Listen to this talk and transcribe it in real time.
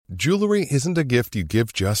Jewelry isn't a gift you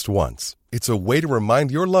give just once. It's a way to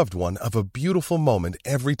remind your loved one of a beautiful moment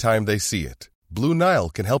every time they see it. Blue Nile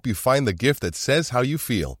can help you find the gift that says how you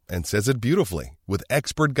feel and says it beautifully, with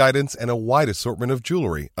expert guidance and a wide assortment of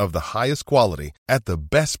jewelry of the highest quality at the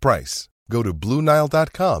best price. Go to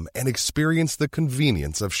BlueNile.com and experience the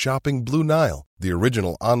convenience of shopping Blue Nile, the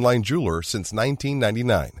original online jeweler since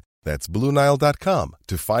 1999. That's BlueNile.com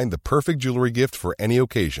to find the perfect jewelry gift for any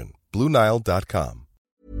occasion. BlueNile.com.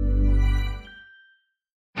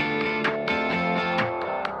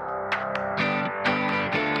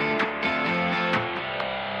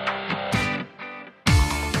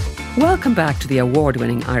 Welcome back to the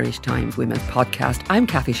award-winning Irish Times Women's Podcast. I'm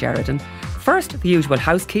Kathy Sheridan. First, the usual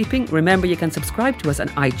housekeeping. Remember, you can subscribe to us on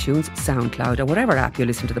iTunes, SoundCloud, or whatever app you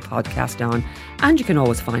listen to the podcast on. And you can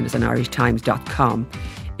always find us on irishtimes.com.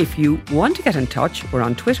 If you want to get in touch, we're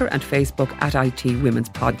on Twitter and Facebook at IT Women's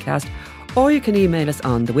Podcast, or you can email us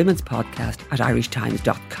on the Women's Podcast at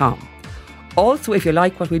irishtimes.com. Also, if you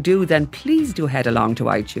like what we do, then please do head along to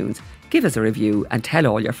iTunes, give us a review and tell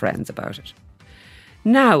all your friends about it.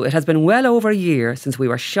 Now, it has been well over a year since we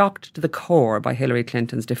were shocked to the core by Hillary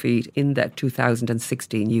Clinton's defeat in the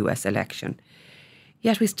 2016 US election.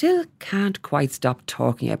 Yet we still can't quite stop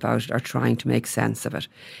talking about it or trying to make sense of it.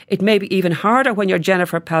 It may be even harder when you're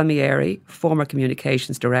Jennifer Palmieri, former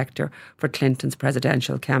communications director for Clinton's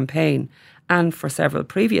presidential campaign and for several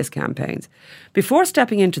previous campaigns. Before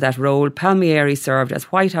stepping into that role, Palmieri served as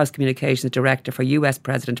White House communications director for US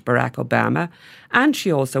President Barack Obama, and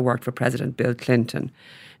she also worked for President Bill Clinton.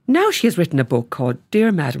 Now she has written a book called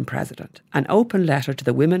Dear Madam President, an open letter to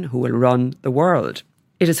the women who will run the world.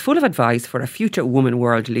 It is full of advice for a future woman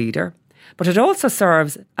world leader, but it also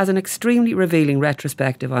serves as an extremely revealing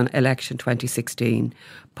retrospective on election 2016,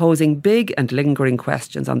 posing big and lingering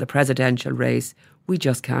questions on the presidential race we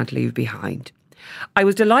just can't leave behind. I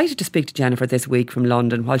was delighted to speak to Jennifer this week from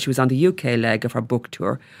London while she was on the UK leg of her book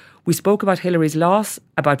tour. We spoke about Hillary's loss,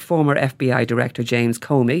 about former FBI Director James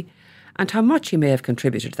Comey, and how much he may have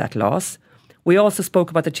contributed to that loss. We also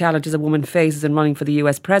spoke about the challenges a woman faces in running for the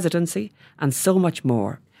US presidency, and so much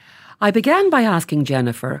more. I began by asking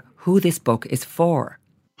Jennifer who this book is for.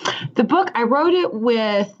 The book, I wrote it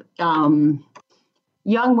with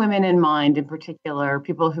young women in mind, in particular,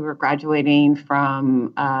 people who were graduating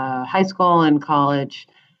from high school and college,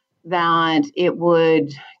 that it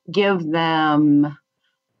would give them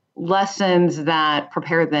lessons that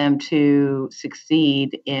prepare them to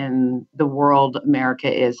succeed in the world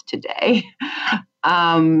America is today.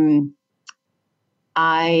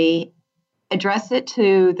 I address it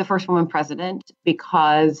to the first woman president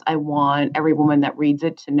because I want every woman that reads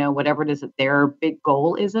it to know whatever it is that their big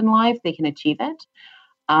goal is in life, they can achieve it.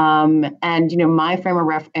 And, you know, my frame of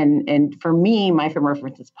reference, and for me, my frame of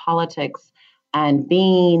reference is politics, and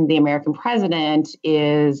being the American president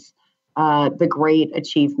is the great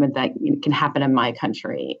achievement that can happen in my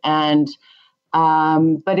country. And,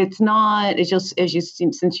 but it's not, it's just, as you've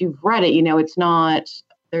seen, since you've read it, you know, it's not,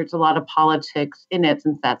 there's a lot of politics in it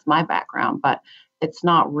since that's my background, but it's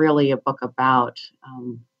not really a book about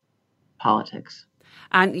politics.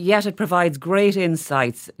 And yet it provides great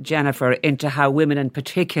insights, Jennifer, into how women in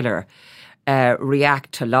particular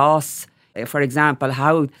react to loss. For example,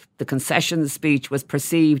 how the concessions speech was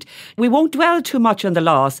perceived. We won't dwell too much on the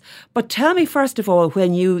loss, but tell me first of all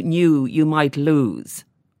when you knew you might lose.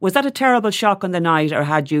 Was that a terrible shock on the night, or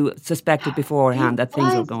had you suspected beforehand that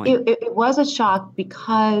things were going? It was a shock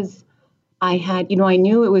because I had, you know, I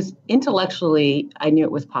knew it was intellectually, I knew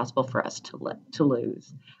it was possible for us to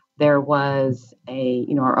lose. There was a,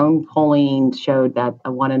 you know, our own polling showed that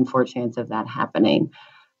a 1 in 4 chance of that happening.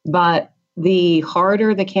 But the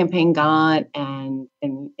harder the campaign got, and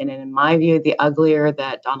in my view, the uglier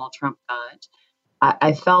that Donald Trump got,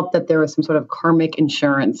 I felt that there was some sort of karmic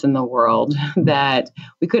insurance in the world that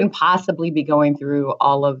we couldn't possibly be going through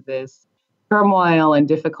all of this turmoil and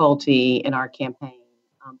difficulty in our campaign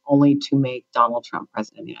only to make Donald Trump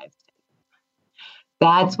president of the United States.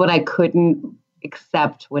 That's what I couldn't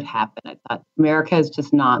accept would happen. I thought America is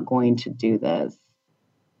just not going to do this.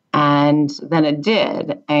 And then it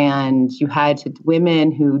did. And you had to,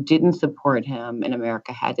 women who didn't support him in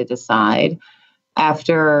America had to decide,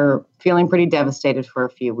 after feeling pretty devastated for a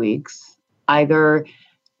few weeks, either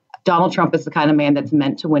Donald Trump is the kind of man that's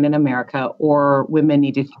meant to win in America, or women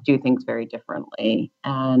need to do things very differently.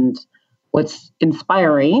 And what's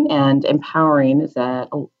inspiring and empowering is that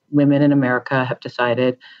women in America have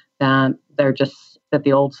decided that that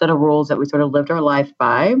the old set of rules that we sort of lived our life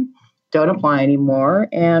by don't apply anymore,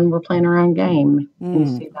 and we're playing our own game.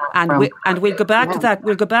 And we'll go back to that.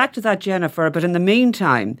 We'll go back to that, Jennifer. But in the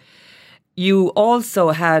meantime, you also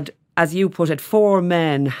had, as you put it, 4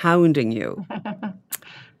 men hounding you.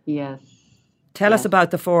 Yes. Tell us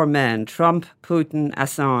about the 4 men: Trump, Putin,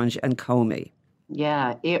 Assange, and Comey.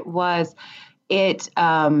 Yeah, it was.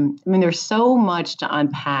 I mean, there's so much to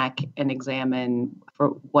unpack and examine for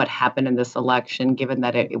what happened in this election, given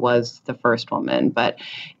that it was the first woman. But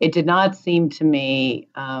it did not seem to me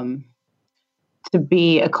to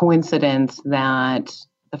be a coincidence that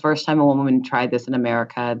the first time a woman tried this in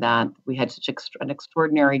America, that we had such an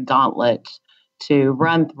extraordinary gauntlet to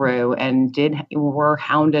run through, and were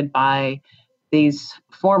hounded by these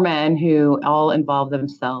 4 men who all involved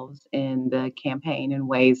themselves in the campaign in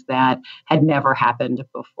ways that had never happened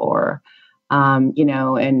before.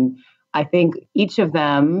 And I think each of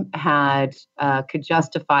them could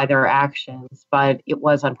justify their actions, but it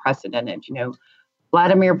was unprecedented.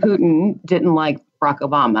 Vladimir Putin didn't like Barack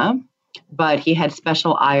Obama, but he had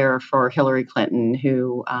special ire for Hillary Clinton,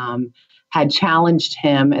 who had challenged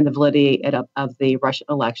him in the validity of the Russian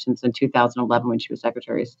elections in 2011 when she was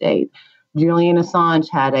Secretary of State. Julian Assange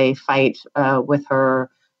had a fight with her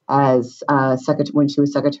as when she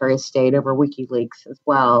was Secretary of State over WikiLeaks as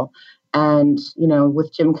well. And,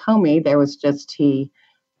 with Jim Comey, he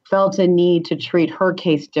felt a need to treat her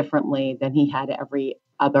case differently than he had every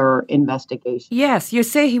other investigation. Yes, you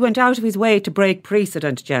say he went out of his way to break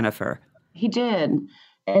precedent, Jennifer. He did.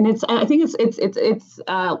 And I think it's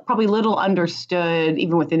probably little understood,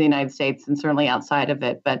 even within the United States and certainly outside of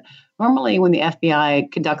it. But normally when the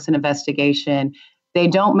FBI conducts an investigation, they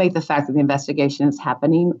don't make the fact that the investigation is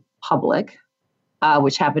happening public,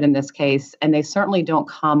 which happened in this case. And they certainly don't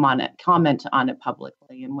comment on it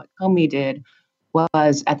publicly. And what Comey did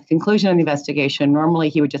was, at the conclusion of the investigation, normally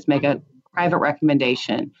he would just make a private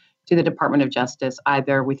recommendation to the Department of Justice.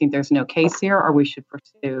 Either we think there's no case here, or we should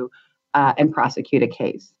pursue and prosecute a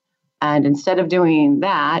case. And instead of doing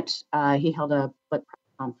that, he held a press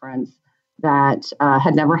conference that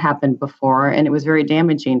had never happened before, and it was very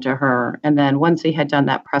damaging to her. And then once he had done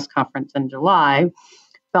that press conference in July,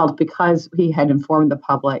 felt because he had informed the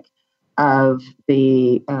public of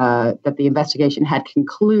that the investigation had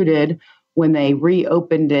concluded, when they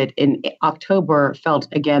reopened it in October, felt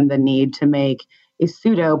again the need to make a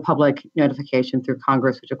pseudo-public notification through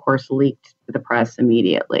Congress, which of course leaked to the press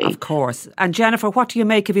immediately. Of course. And Jennifer, what do you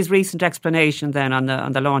make of his recent explanation then on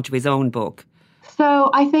the launch of his own book?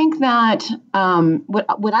 So I think that Jim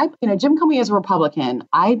Comey is a Republican.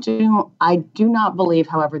 I do not believe,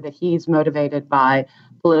 however, that he's motivated by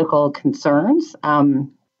political concerns.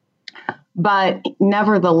 But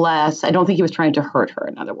nevertheless, I don't think he was trying to hurt her,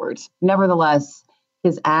 in other words. Nevertheless,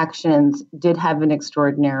 his actions did have an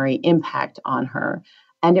extraordinary impact on her.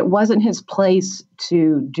 And it wasn't his place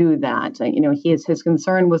to do that. His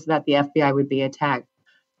concern was that the FBI would be attacked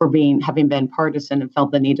for having been partisan, and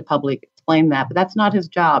felt the need to publicly explain that. But that's not his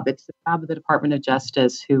job. It's the job of the Department of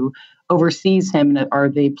Justice, who oversees him and are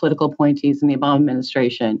the political appointees in the Obama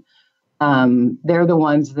administration. They're the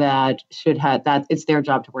ones that should have that. It's their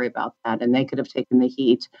job to worry about that. And they could have taken the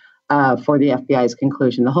heat for the FBI's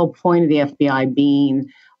conclusion. The whole point of the FBI being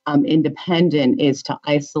independent is to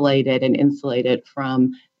isolate it and insulate it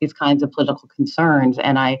from these kinds of political concerns.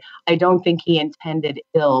 And I don't think he intended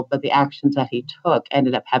ill, but the actions that he took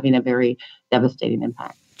ended up having a very devastating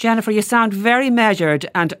impact. Jennifer, you sound very measured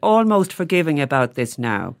and almost forgiving about this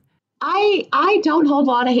now. I don't hold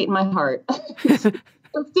a lot of hate in my heart.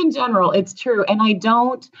 Just in general, it's true. And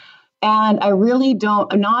I really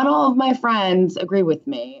don't, not all of my friends agree with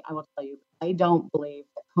me. I will tell you, I don't believe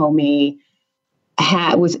that Comey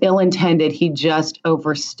was ill-intended. He just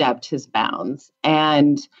overstepped his bounds.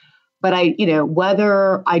 But I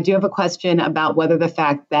do have a question about whether the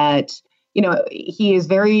fact that, he is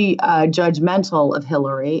very judgmental of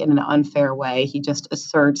Hillary in an unfair way. He just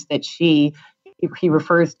asserts that he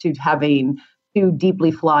refers to having 2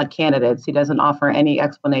 deeply flawed candidates. He doesn't offer any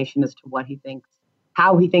explanation as to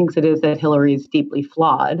how he thinks it is that Hillary is deeply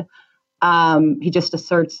flawed. He just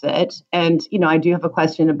asserts it. And, I do have a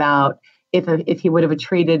question about if he would have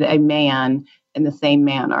treated a man in the same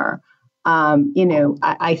manner.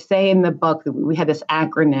 I say in the book that we had this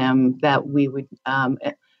acronym that we would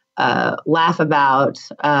laugh about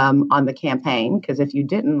on the campaign, because if you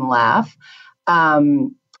didn't laugh,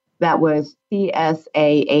 that was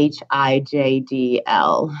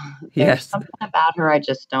CSAHIJDL. Yes. There's something about her I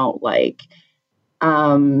just don't like.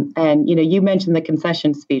 And you mentioned the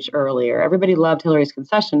concession speech earlier. Everybody loved Hillary's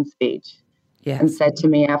concession speech. Yes. And said to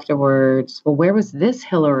me afterwards, well, where was this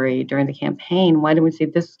Hillary during the campaign? Why didn't we see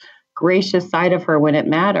this gracious side of her when it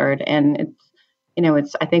mattered? And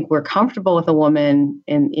I think we're comfortable with a woman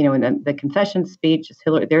in the confession speech.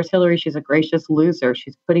 There's Hillary. She's a gracious loser.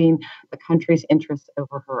 She's putting the country's interests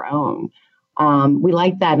over her own. We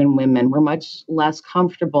like that in women. We're much less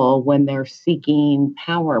comfortable when they're seeking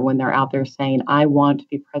power, when they're out there saying, I want to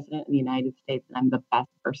be president of the United States and I'm the best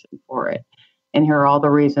person for it. And here are all the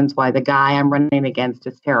reasons why the guy I'm running against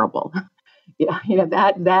is terrible.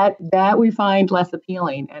 That we find less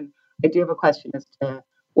appealing. And I do have a question as to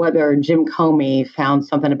whether Jim Comey found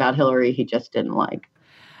something about Hillary he just didn't like.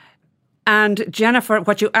 And Jennifer,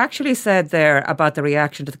 what you actually said there about the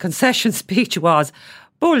reaction to the concession speech was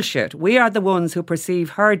bullshit. We are the ones who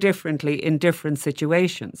perceive her differently in different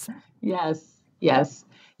situations. Yes.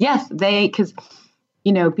 Because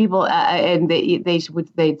people and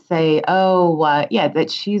they'd say, that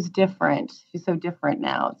she's different. She's so different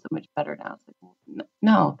now. It's so much better now. It's like,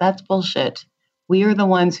 no, that's bullshit. We are the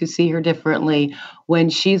ones who see her differently when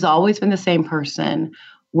she's always been the same person,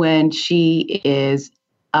 when she is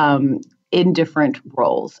in different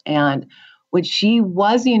roles. And when she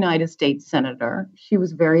was a United States senator, she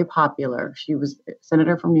was very popular. She was a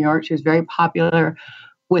senator from New York. She was very popular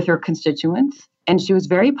with her constituents, and she was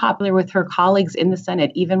very popular with her colleagues in the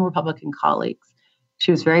Senate, even Republican colleagues.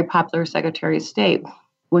 She was very popular as Secretary of State.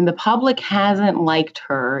 When the public hasn't liked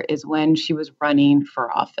her is when she was running for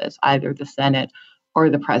office, either the Senate or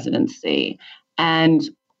the presidency. And,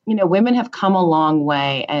 women have come a long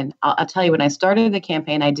way. And I'll tell you, when I started the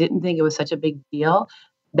campaign, I didn't think it was such a big deal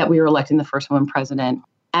that we were electing the first woman president.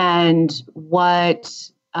 And what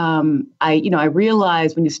I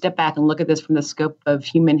realized when you step back and look at this from the scope of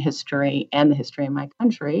human history and the history of my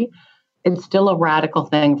country, it's still a radical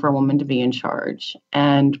thing for a woman to be in charge.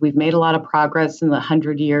 And we've made a lot of progress in the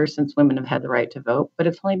 100 years since women have had the right to vote, but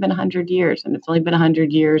it's only been 100 years. And it's only been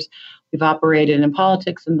 100 years we've operated in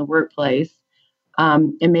politics, in the workplace.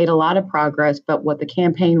 It made a lot of progress. But what the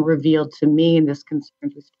campaign revealed to me, and this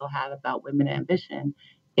concerns we still have about women ambition,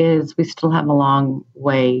 is we still have a long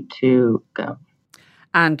way to go.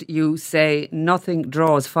 And you say nothing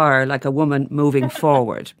draws fire like a woman moving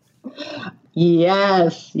forward.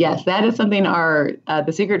 Yes, that is something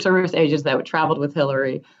the Secret Service agents that traveled with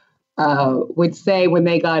Hillary would say when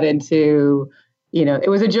they got into, it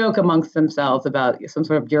was a joke amongst themselves about some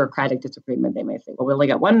sort of bureaucratic disagreement. They may say, well, we only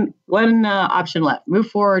got one option left: move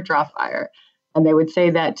forward, draw fire. And they would say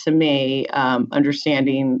that to me,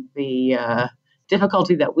 understanding the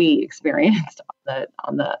difficulty that we experienced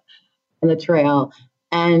on the trail.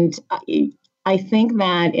 And I think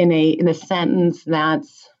that in a sentence,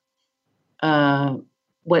 that's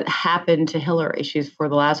what happened to Hillary. She's, for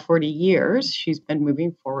the last 40 years, she's been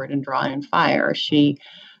moving forward and drawing fire.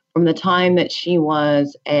 From the time that she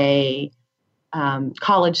was a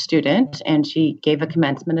college student, and she gave a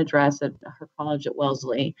commencement address at her college at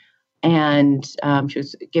Wellesley, and she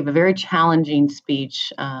gave a very challenging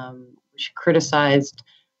speech. She criticized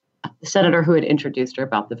the senator who had introduced her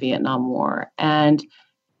about the Vietnam War. And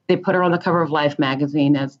they put her on the cover of Life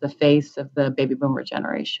magazine as the face of the baby boomer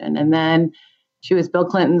generation. And then she was Bill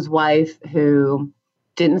Clinton's wife, who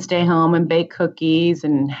didn't stay home and bake cookies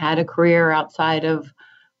and had a career outside of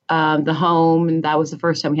the home. And that was the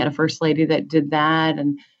first time we had a first lady that did that.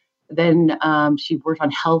 And then she worked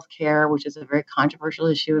on health care, which is a very controversial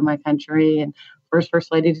issue in my country. And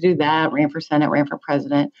first lady to do that, ran for Senate, ran for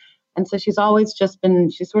president. And so she's always just been,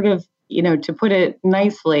 she's sort of, to put it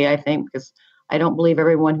nicely, I think, because I don't believe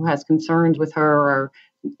everyone who has concerns with her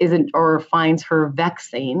or finds her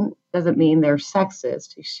vexing doesn't mean they're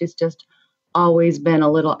sexist. She's just always been a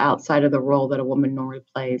little outside of the role that a woman normally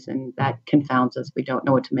plays, and that confounds us. We don't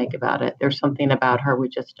know what to make about it. There's something about her we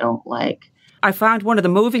just don't like. I found one of the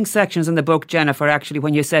moving sections in the book, Jennifer, actually,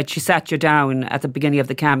 when you said she sat you down at the beginning of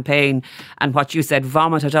the campaign and what you said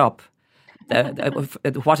vomited up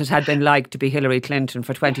what it had been like to be Hillary Clinton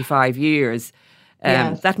for 25 years.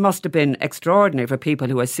 Yes. That must have been extraordinary for people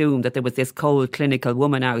who assumed that there was this cold, clinical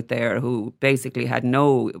woman out there who basically had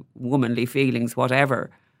no womanly feelings whatever.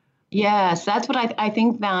 Yes, that's what I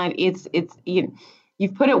think that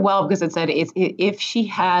you've put it well, because it said if she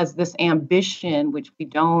has this ambition, which we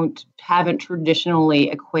haven't traditionally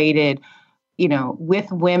equated,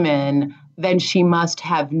 with women, then she must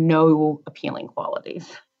have no appealing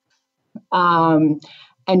qualities. And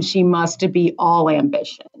she must be all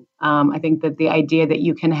ambition. I think that the idea that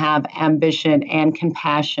you can have ambition and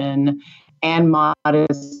compassion and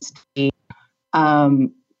modesty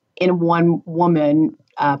in one woman,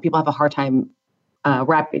 people have a hard time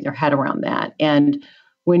wrapping their head around that. And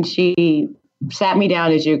when she sat me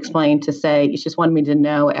down, as you explained, to say, she just wanted me to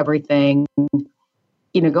know everything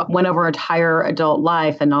went over her entire adult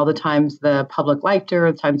life and all the times the public liked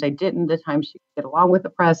her, the times they didn't, the times she could get along with the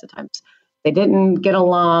press, the times they didn't get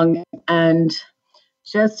along. And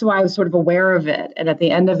just so I was sort of aware of it. And at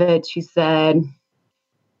the end of it, she said,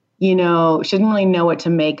 she didn't really know what to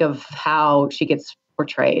make of how she gets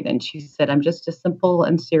portrayed. And she said, I'm just a simple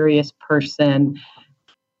and serious person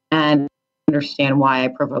and understand why I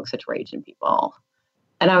provoke such rage in people.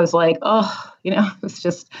 And I was like, it was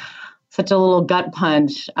just such a little gut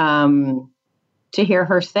punch to hear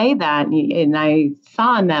her say that. And I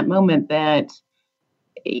saw in that moment that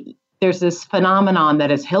there's this phenomenon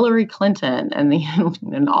that is Hillary Clinton and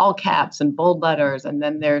in all caps and bold letters. And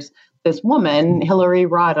then there's this woman, Hillary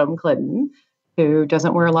Rodham Clinton, who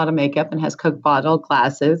doesn't wear a lot of makeup and has Coke bottle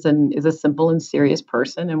glasses and is a simple and serious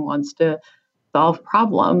person and wants to solve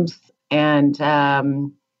problems. And,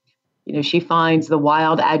 she finds the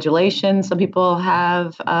wild adulation some people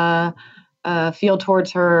have feel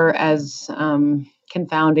towards her as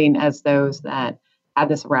confounding as those that have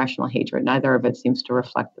this irrational hatred. Neither of it seems to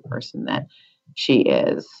reflect the person that she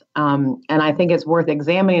is. And I think it's worth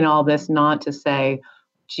examining all this, not to say,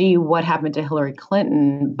 gee, what happened to Hillary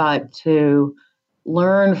Clinton, but to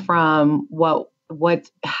learn from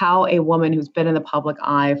how a woman who's been in the public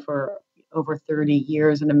eye for over 30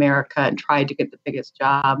 years in America and tried to get the biggest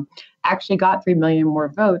job, actually got 3 million more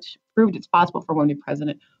votes, proved it's possible for a woman to be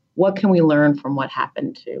president. What can we learn from what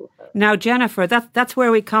happened to her? Now, Jennifer, that's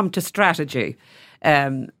where we come to strategy.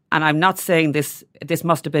 And I'm not saying this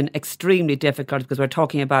must have been extremely difficult because we're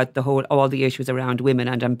talking about all the issues around women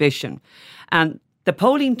and ambition. And the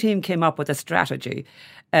polling team came up with a strategy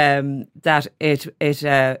that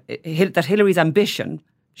Hillary's ambition,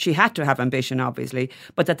 she had to have ambition, obviously,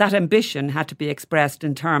 but that ambition had to be expressed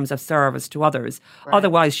in terms of service to others. Right.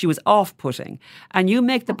 Otherwise, she was off-putting. And you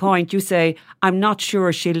make the point, you say, I'm not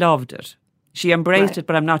sure she loved it. She embraced it,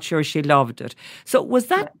 but I'm not sure she loved it. So was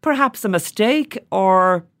that perhaps a mistake,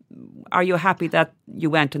 or are you happy that you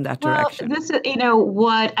went in that direction? This is,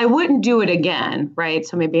 what, I wouldn't do it again, right?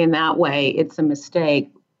 So maybe in that way, it's a mistake.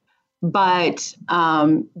 But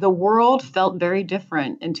the world felt very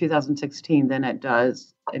different in 2016 than it does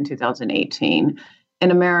in 2018,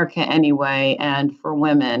 in America anyway, and for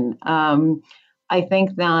women. I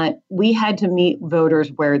think that we had to meet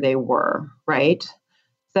voters where they were, right?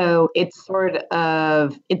 So it's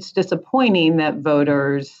it's disappointing that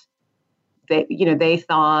voters, they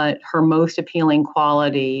thought her most appealing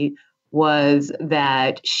quality was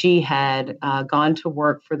that she had gone to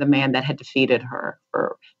work for the man that had defeated her.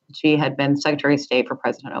 She had been Secretary of State for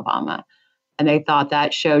President Obama. And they thought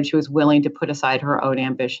that showed she was willing to put aside her own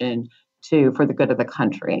ambition for the good of the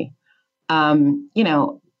country.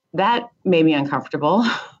 That made me uncomfortable.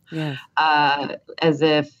 Yeah. As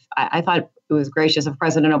if I thought it was gracious of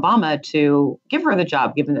President Obama to give her the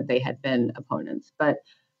job, given that they had been opponents. But,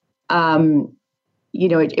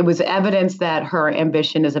 it was evidence that her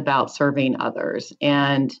ambition is about serving others.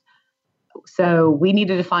 And so we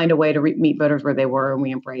needed to find a way to meet voters where they were, and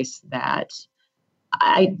we embraced that.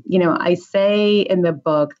 I say in the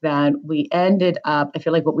book that we ended up, I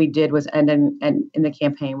feel like what we did was end in the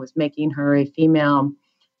campaign was making her a female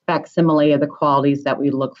facsimile of the qualities that we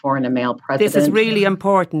look for in a male president. This is really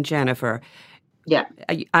important, Jennifer. Yeah.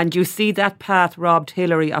 And you see that path robbed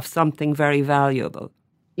Hillary of something very valuable.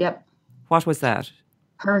 Yep. What was that?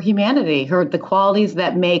 Her humanity, the qualities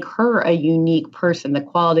that make her a unique person, the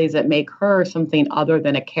qualities that make her something other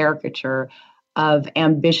than a caricature of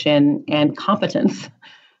ambition and competence.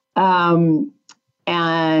 And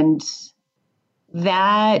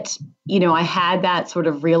that, I had that sort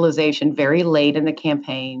of realization very late in the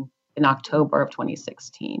campaign in October of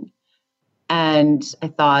 2016. And I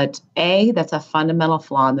thought, A, that's a fundamental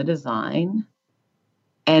flaw in the design.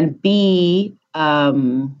 And B,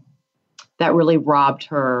 that really robbed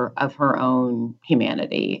her of her own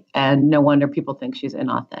humanity. And no wonder people think she's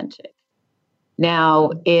inauthentic. Now,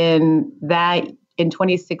 in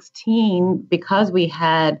 2016, because we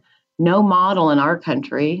had no model in our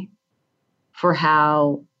country for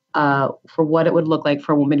for what it would look like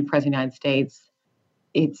for a woman to be president of the United States,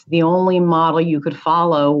 it's the only model you could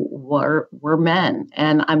follow were men.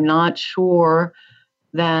 And I'm not sure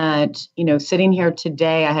that, sitting here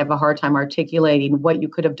today, I have a hard time articulating what you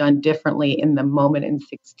could have done differently in the moment in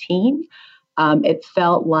 16. It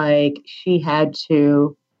felt like she had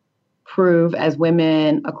to prove, as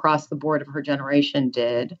women across the board of her generation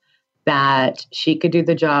did, that she could do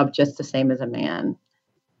the job just the same as a man.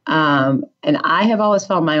 And I have always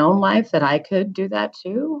felt in my own life that I could do that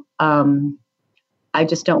too. I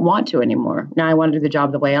just don't want to anymore. Now I want to do the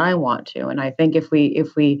job the way I want to. And I think if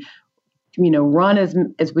we run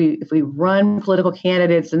as we if we run political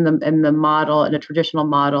candidates in the model, in a traditional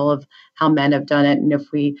model of how men have done it, and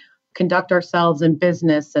if we conduct ourselves in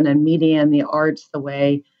business and in media and the arts the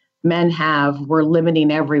way men have, we're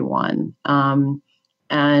limiting everyone.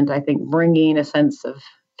 And I think bringing a sense of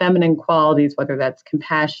feminine qualities, whether that's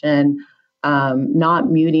compassion, not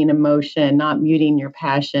muting emotion, not muting your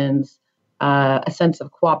passions, a sense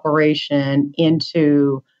of cooperation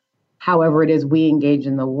into however it is we engage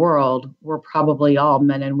in the world, we're probably all,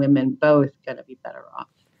 men and women, both going to be better off.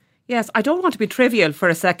 Yes, I don't want to be trivial for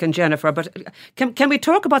a second, Jennifer, but can we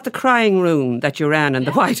talk about the crying room that you ran in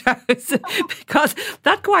the White House? Because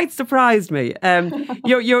that quite surprised me. There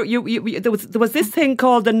was this thing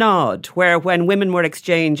called the nod, where when women were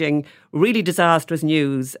exchanging really disastrous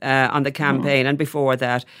news on the campaign and before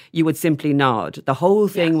that, you would simply nod. The whole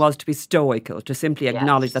thing was to be stoical, to simply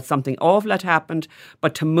acknowledge that something awful had happened,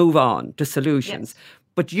 but to move on to solutions. Yes.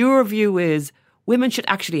 But your view is women should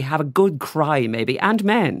actually have a good cry, maybe, and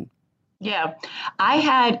men. Yeah.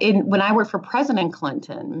 When I worked for President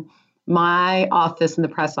Clinton, my office in the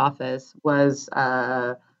press office was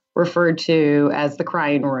referred to as the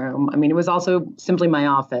crying room. I mean, it was also simply my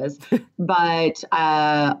office, but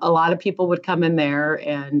a lot of people would come in there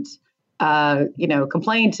and,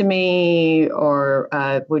 complain to me or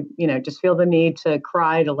would, just feel the need to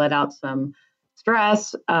cry, to let out some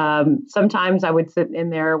stress. Sometimes I would sit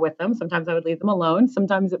in there with them. Sometimes I would leave them alone.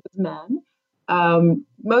 Sometimes it was men.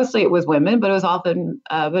 Mostly it was women, but it was often,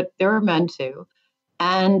 but there were men too.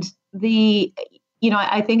 And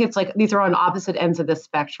I think it's like, these are on opposite ends of the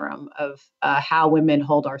spectrum of how women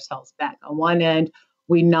hold ourselves back. On one end,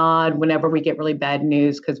 we nod whenever we get really bad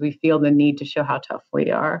news because we feel the need to show how tough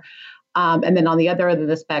we are. And then on the other end of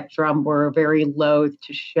the spectrum, we're very loath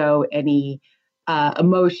to show any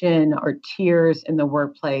emotion or tears in the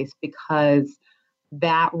workplace because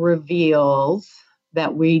that reveals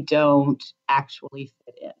that we don't actually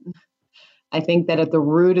fit in. I think that at the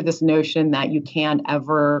root of this notion that you can't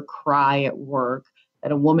ever cry at work,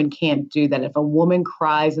 that a woman can't do that. If a woman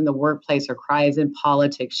cries in the workplace or cries in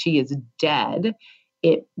politics, she is dead.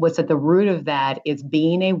 What's at the root of that is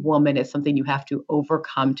being a woman is something you have to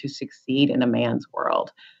overcome to succeed in a man's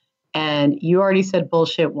world. And you already said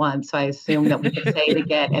bullshit once, so I assume that we can say it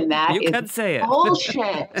again. And that you can say it.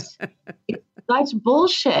 Bullshit. It's such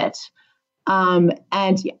bullshit. And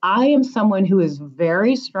I am someone who is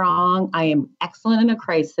very strong. I am excellent in a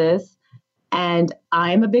crisis, and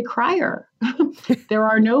I'm a big crier. There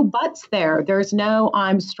are no buts there. There's no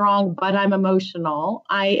I'm strong, but I'm emotional.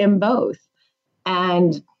 I am both.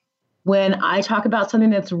 And when I talk about something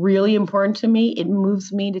that's really important to me, it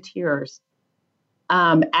moves me to tears.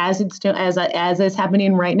 As is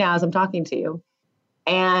happening right now, as I'm talking to you.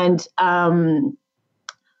 And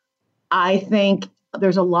I think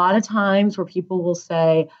there's a lot of times where people will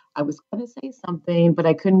say, I was going to say something, but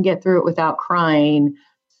I couldn't get through it without crying,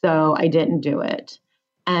 so I didn't do it.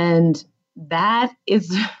 And that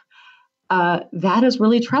is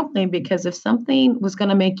really troubling, because if something was going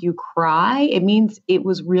to make you cry, it means it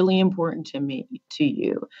was really important to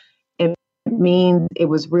you. It means it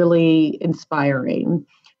was really inspiring,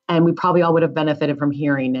 and we probably all would have benefited from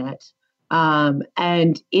hearing it. And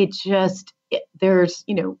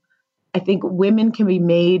I think women can be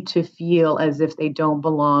made to feel as if they don't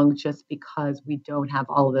belong just because we don't have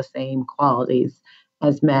all of the same qualities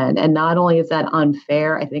as men. And not only is that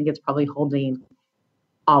unfair, I think it's probably holding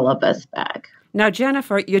all of us back. Now,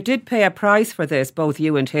 Jennifer, you did pay a price for this, both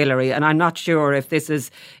you and Hillary, and I'm not sure if this is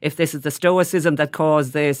the stoicism that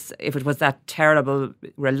caused this, if it was that terrible,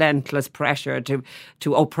 relentless pressure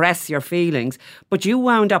to oppress your feelings. But you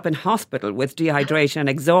wound up in hospital with dehydration and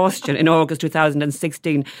exhaustion in August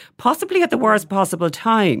 2016, possibly at the worst possible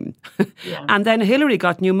time. Yeah. And then Hillary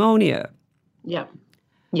got pneumonia. Yeah.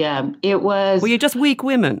 Yeah, it was... Were you just weak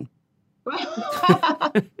women?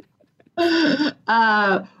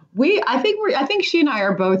 I think she and I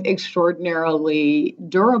are both extraordinarily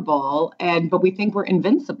durable, but we think we're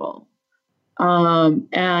invincible,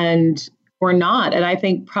 and we're not. And I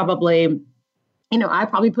think probably, I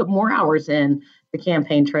probably put more hours in the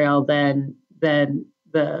campaign trail than a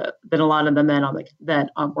lot of the men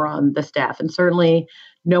that were on the staff, and certainly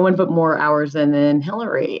no one put more hours in than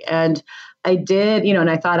Hillary. And I did, and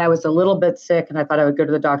I thought I was a little bit sick, and I thought I would go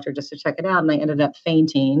to the doctor just to check it out, and I ended up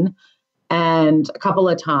fainting. And a couple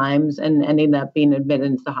of times, and ended up being admitted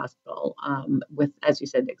into the hospital with, as you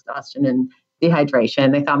said, exhaustion and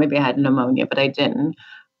dehydration. They thought maybe I had pneumonia, but I didn't.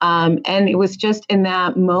 And it was just in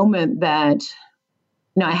that moment that,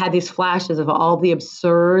 I had these flashes of all the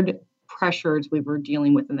absurd pressures we were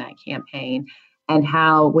dealing with in that campaign, and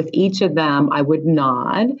how with each of them I would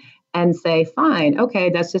nod and say, fine, okay,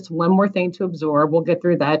 that's just one more thing to absorb. We'll get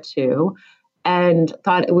through that too. And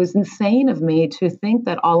thought it was insane of me to think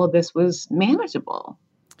that all of this was manageable.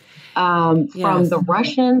 From the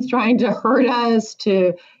Russians trying to hurt us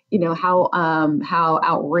to, how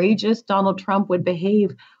outrageous Donald Trump would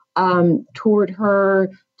behave toward her,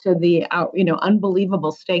 to the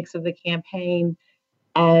unbelievable stakes of the campaign.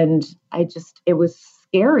 And it was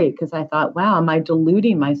scary because I thought, wow, am I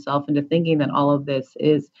deluding myself into thinking that all of this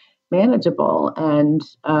is manageable? And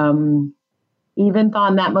even thought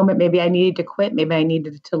in that moment, maybe I needed to quit. Maybe I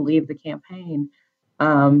needed to leave the campaign.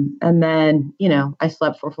 And then, I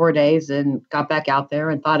slept for 4 days and got back out there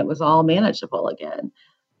and thought it was all manageable again.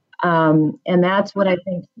 And that's what I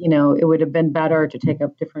think, it would have been better to take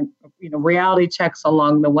up different, reality checks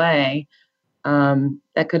along the way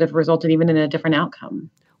that could have resulted even in a different outcome.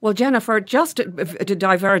 Well, Jennifer, just to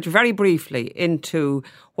diverge very briefly into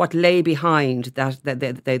what lay behind that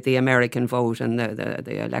the American vote and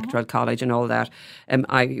the Electoral College and all that,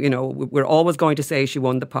 we're always going to say she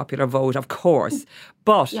won the popular vote, of course.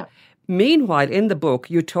 But meanwhile, in the book,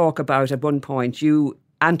 you talk about at one point you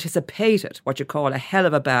anticipated what you call a hell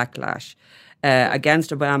of a backlash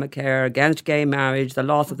against Obamacare, against gay marriage, the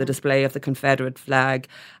loss of the display of the Confederate flag,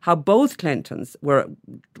 how both Clintons were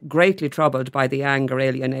greatly troubled by the anger,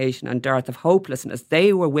 alienation and dearth of hopelessness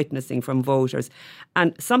they were witnessing from voters,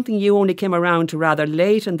 and something you only came around to rather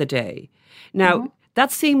late in the day. Now,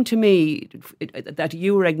 that seemed to me that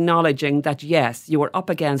you were acknowledging that, yes, you were up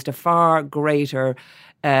against a far greater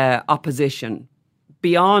opposition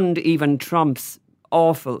beyond even Trump's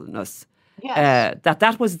awfulness. Yes.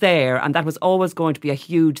 That was there, and that was always going to be a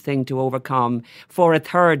huge thing to overcome for a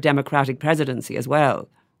third Democratic presidency as well.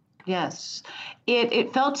 Yes.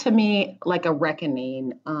 It felt to me like a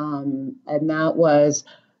reckoning, and that was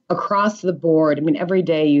across the board. I mean, every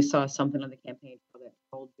day you saw something on the campaign that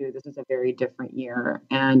told you this is a very different year.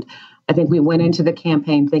 And I think we went into the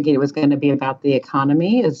campaign thinking it was going to be about the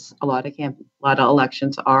economy, as a lot of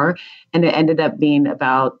elections are, and it ended up being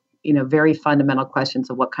about very fundamental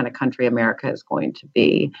questions of what kind of country America is going to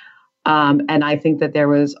be. And I think that there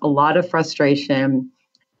was a lot of frustration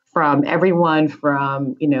from everyone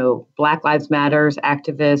from, Black Lives Matters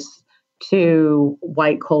activists to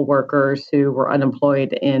white coal workers who were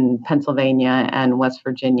unemployed in Pennsylvania and West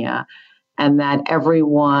Virginia. And that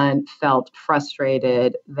everyone felt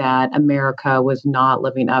frustrated that America was not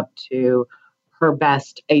living up to her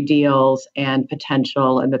best ideals and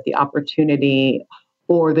potential, and that the opportunity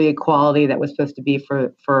or the equality that was supposed to be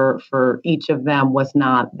for each of them was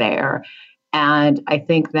not there. And I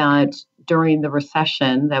think that during the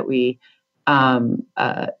recession that we,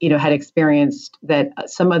 had experienced, that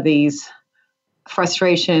some of these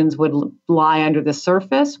frustrations would lie under the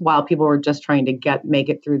surface while people were just trying to make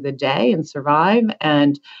it through the day and survive.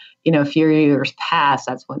 And, a few years past,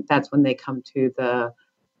 that's when they come to the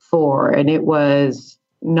fore. And it was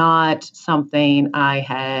not something I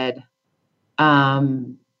had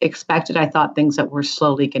expected. I thought things that were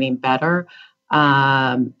slowly getting better.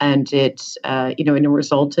 And it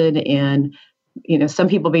resulted in, some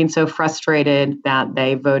people being so frustrated that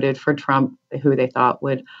they voted for Trump, who they thought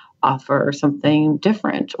would offer something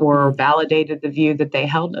different or validated the view that they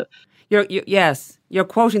held. You're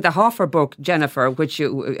quoting the Hoffer book, Jennifer, which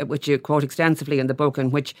you quote extensively in the book,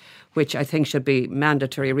 and which I think should be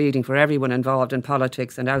mandatory reading for everyone involved in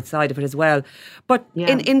politics and outside of it as well. But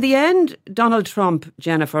in the end, Donald Trump,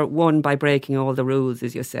 Jennifer, won by breaking all the rules,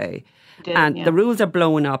 as you say. The rules are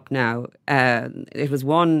blown up now. It was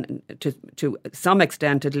won to some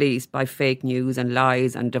extent, at least, by fake news and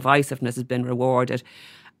lies, and divisiveness has been rewarded.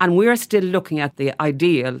 And we're still looking at the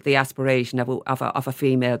ideal, the aspiration of a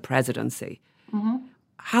female presidency. Mm-hmm.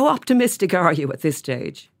 How optimistic are you at this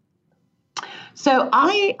stage? So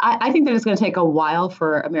I think that it's going to take a while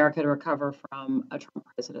for America to recover from a Trump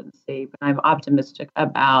presidency, but I'm optimistic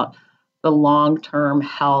about the long-term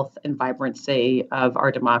health and vibrancy of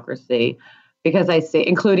our democracy, because I see,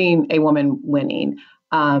 including a woman winning,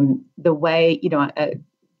 the way,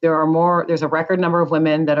 there's a record number of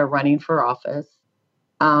women that are running for office.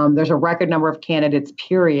 There's a record number of candidates,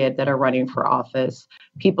 period, that are running for office.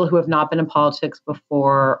 People who have not been in politics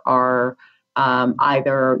before are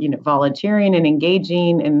either, volunteering and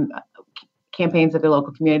engaging in campaigns of the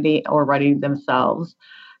local community or running themselves.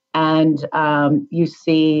 And you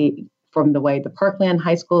see from the way the Parkland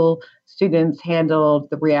High School students handled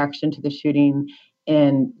the reaction to the shooting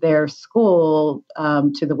in their school,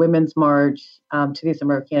 to the Women's March, to these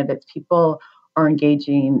American candidates, people are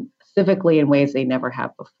engaging civically in ways they never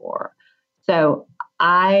have before. So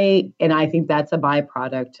I think that's a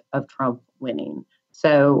byproduct of Trump winning.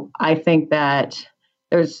 So I think that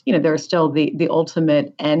there's still the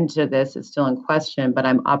ultimate end to this is still in question, but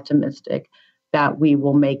I'm optimistic that we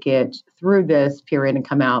will make it through this period and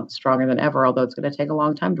come out stronger than ever, although it's going to take a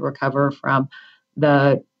long time to recover from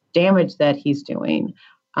the damage that he's doing.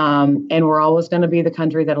 And we're always going to be the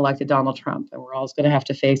country that elected Donald Trump, and we're always going to have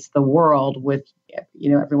to face the world with,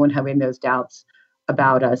 everyone having those doubts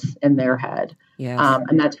about us in their head. Yes.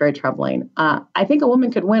 And that's very troubling. I think a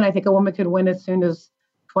woman could win. I think a woman could win as soon as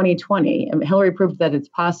 2020. I mean, Hillary proved that it's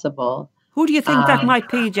possible. Who do you think that might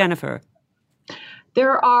be, Jennifer?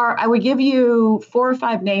 I would give you 4 or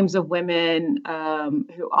 5 names of women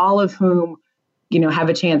who all of whom, have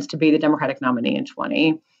a chance to be the Democratic nominee in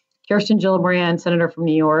 20. Kirsten Gillibrand, Senator from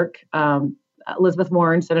New York, Elizabeth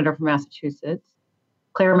Warren, Senator from Massachusetts,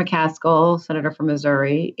 Clara McCaskill, Senator from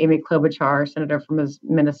Missouri, Amy Klobuchar, Senator from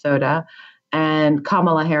Minnesota, and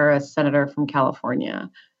Kamala Harris, Senator from California.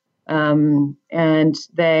 And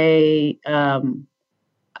they,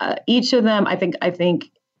 each of them, I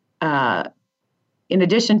think, in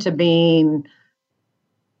addition to being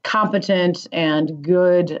competent and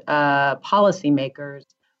good policymakers,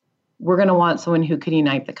 we're going to want someone who can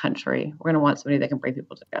unite the country. We're going to want somebody that can bring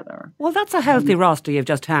people together. Well, that's a healthy roster you've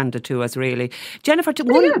just handed to us, really. Jennifer,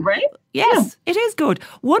 good, right? Yes, yeah. It is good.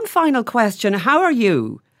 One final question. How are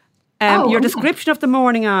you? Your description of the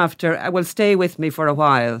morning after will stay with me for a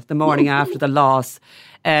while, the morning after the loss,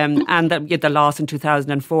 and the loss in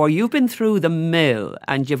 2004. You've been through the mill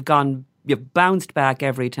and you've bounced back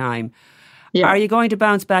every time. Yeah. Are you going to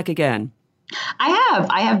bounce back again?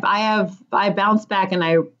 I bounced back, and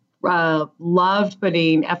I loved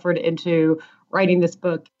putting effort into writing this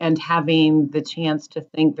book and having the chance to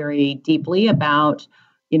think very deeply about,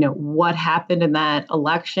 what happened in that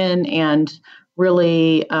election and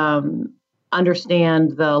really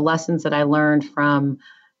understand the lessons that I learned from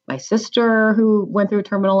my sister who went through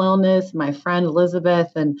terminal illness, my friend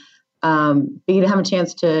Elizabeth, and being to have a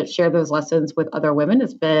chance to share those lessons with other women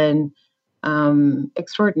has been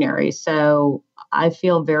extraordinary. So I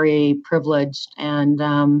feel very privileged, and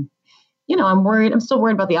I'm worried. I'm still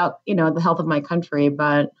worried about the health of my country,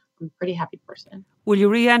 but I'm a pretty happy person. Will you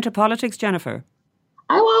re-enter politics, Jennifer?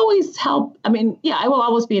 I will always help. I will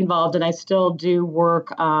always be involved, and I still do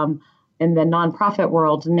work in the nonprofit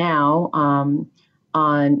world now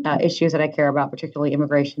on issues that I care about, particularly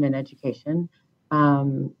immigration and education. I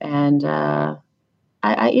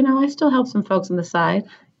still help some folks on the side.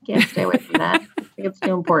 Can't stay away from that. I think it's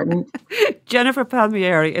too important. Jennifer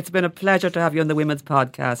Palmieri, it's been a pleasure to have you on the Women's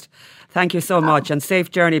Podcast. Thank you so much, and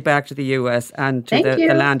safe journey back to the US and to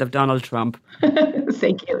the land of Donald Trump.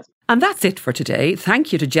 Thank you. And that's it for today.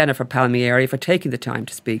 Thank you to Jennifer Palmieri for taking the time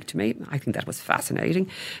to speak to me. I think that was fascinating.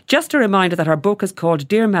 Just a reminder that her book is called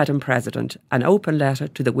Dear Madam President, an open letter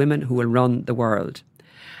to the women who will run the world.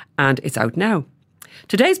 And it's out now.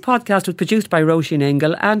 Today's podcast was produced by Roisin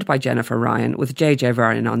Ingle and by Jennifer Ryan with JJ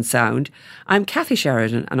Vernon on sound. I'm Kathy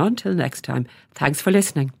Sheridan, and until next time, thanks for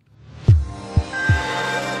listening.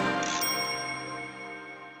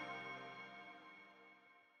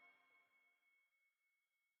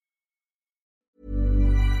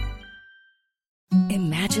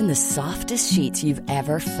 Imagine the softest sheets you've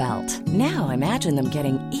ever felt. Now imagine them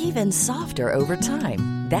getting even softer over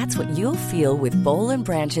time. That's what you'll feel with Boll &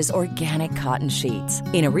 Branch's organic cotton sheets.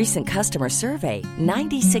 In a recent customer survey,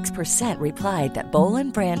 96% replied that Boll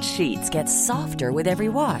 & Branch sheets get softer with every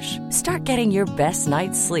wash. Start getting your best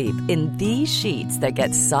night's sleep in these sheets that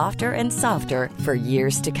get softer and softer for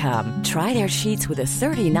years to come. Try their sheets with a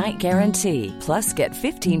 30-night guarantee. Plus, get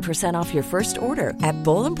 15% off your first order at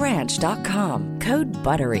bollandbranch.com. Code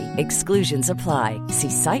BUTTERY. Exclusions apply. See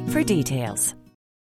site for details.